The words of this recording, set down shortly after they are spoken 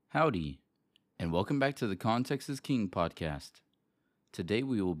Howdy, and welcome back to the Context is King podcast. Today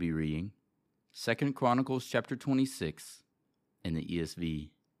we will be reading 2 Chronicles chapter 26 in the ESV.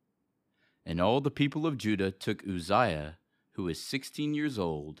 And all the people of Judah took Uzziah, who was 16 years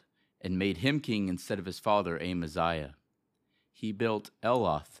old, and made him king instead of his father Amaziah. He built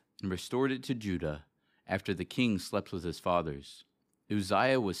Eloth and restored it to Judah after the king slept with his fathers.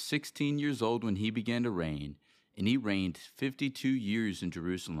 Uzziah was 16 years old when he began to reign, and he reigned 52 years in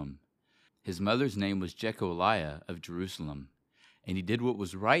Jerusalem. His mother's name was Jecholiah of Jerusalem, and he did what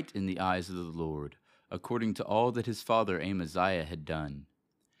was right in the eyes of the Lord, according to all that his father Amaziah had done.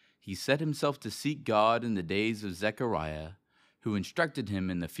 He set himself to seek God in the days of Zechariah, who instructed him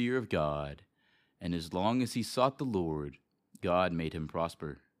in the fear of God, and as long as he sought the Lord, God made him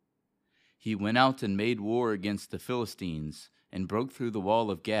prosper. He went out and made war against the Philistines, and broke through the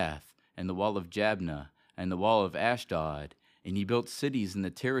wall of Gath, and the wall of Jabneh, and the wall of Ashdod, and he built cities in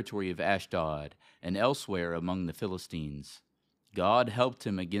the territory of Ashdod, and elsewhere among the Philistines. God helped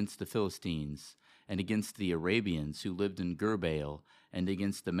him against the Philistines, and against the Arabians who lived in Gurbaal, and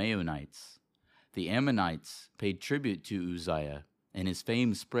against the Maonites. The Ammonites paid tribute to Uzziah, and his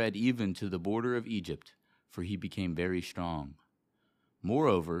fame spread even to the border of Egypt, for he became very strong.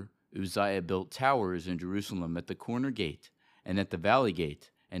 Moreover, Uzziah built towers in Jerusalem at the corner gate, and at the valley gate,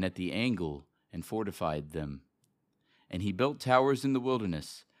 and at the angle, and fortified them. And he built towers in the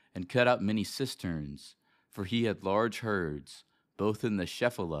wilderness, and cut out many cisterns, for he had large herds, both in the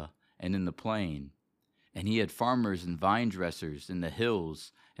Shephelah and in the plain. And he had farmers and vine dressers in the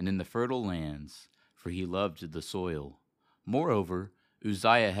hills and in the fertile lands, for he loved the soil. Moreover,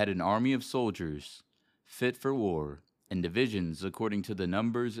 Uzziah had an army of soldiers, fit for war, and divisions according to the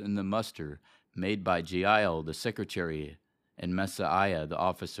numbers and the muster made by Jeiel the secretary and Messiah the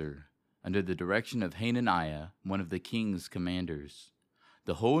officer, under the direction of Hananiah, one of the king's commanders.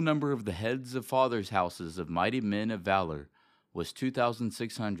 The whole number of the heads of fathers' houses of mighty men of valor was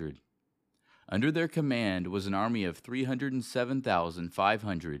 2,600. Under their command was an army of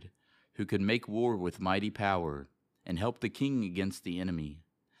 307,500, who could make war with mighty power, and help the king against the enemy.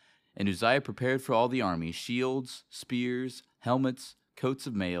 And Uzziah prepared for all the army shields, spears, helmets, coats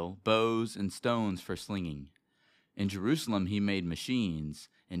of mail, bows, and stones for slinging. In Jerusalem he made machines,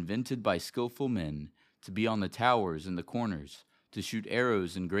 invented by skillful men, to be on the towers and the corners, to shoot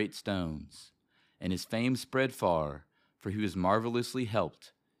arrows and great stones. And his fame spread far, for he was marvelously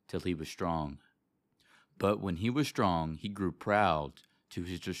helped, till he was strong. But when he was strong, he grew proud to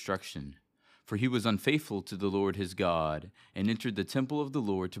his destruction. For he was unfaithful to the Lord his God, and entered the temple of the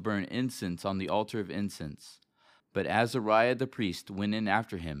Lord to burn incense on the altar of incense. But Azariah the priest went in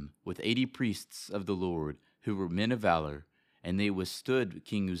after him, with 80 priests of the Lord, who were men of valor, and they withstood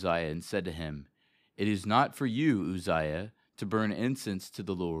King Uzziah, and said to him, It is not for you, Uzziah, to burn incense to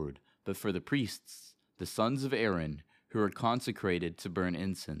the Lord, but for the priests, the sons of Aaron, who are consecrated to burn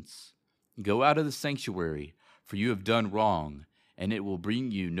incense. Go out of the sanctuary, for you have done wrong, and it will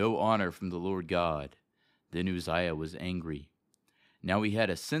bring you no honor from the Lord God. Then Uzziah was angry. Now he had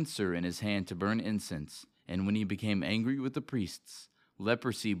a censer in his hand to burn incense, and when he became angry with the priests,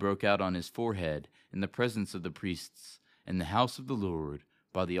 leprosy broke out on his forehead in the presence of the priests, in the house of the Lord,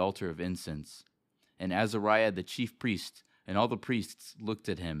 by the altar of incense. And Azariah the chief priest and all the priests looked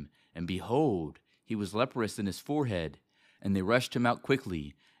at him, and behold, he was leprous in his forehead. And they rushed him out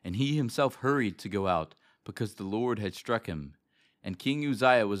quickly, and he himself hurried to go out, because the Lord had struck him. And King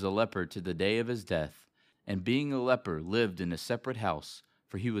Uzziah was a leper to the day of his death, and being a leper lived in a separate house,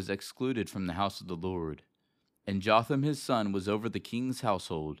 for he was excluded from the house of the Lord. And Jotham his son was over the king's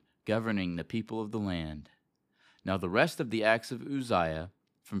household, governing the people of the land. Now the rest of the acts of Uzziah,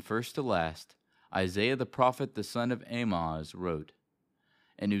 from first to last, Isaiah the prophet the son of Amoz wrote.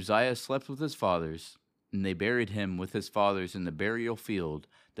 And Uzziah slept with his fathers, and they buried him with his fathers in the burial field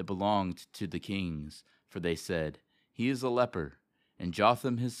that belonged to the kings, for they said, He is a leper, and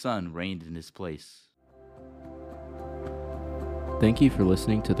Jotham his son reigned in his place. Thank you for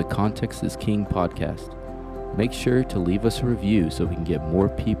listening to the Context is King podcast. Make sure to leave us a review so we can get more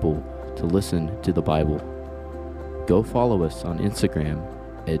people to listen to the Bible. Go follow us on Instagram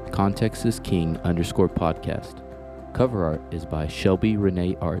at contextisking_podcast. Cover art is by Shelby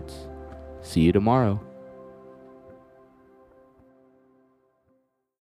Renee Arts. See you tomorrow.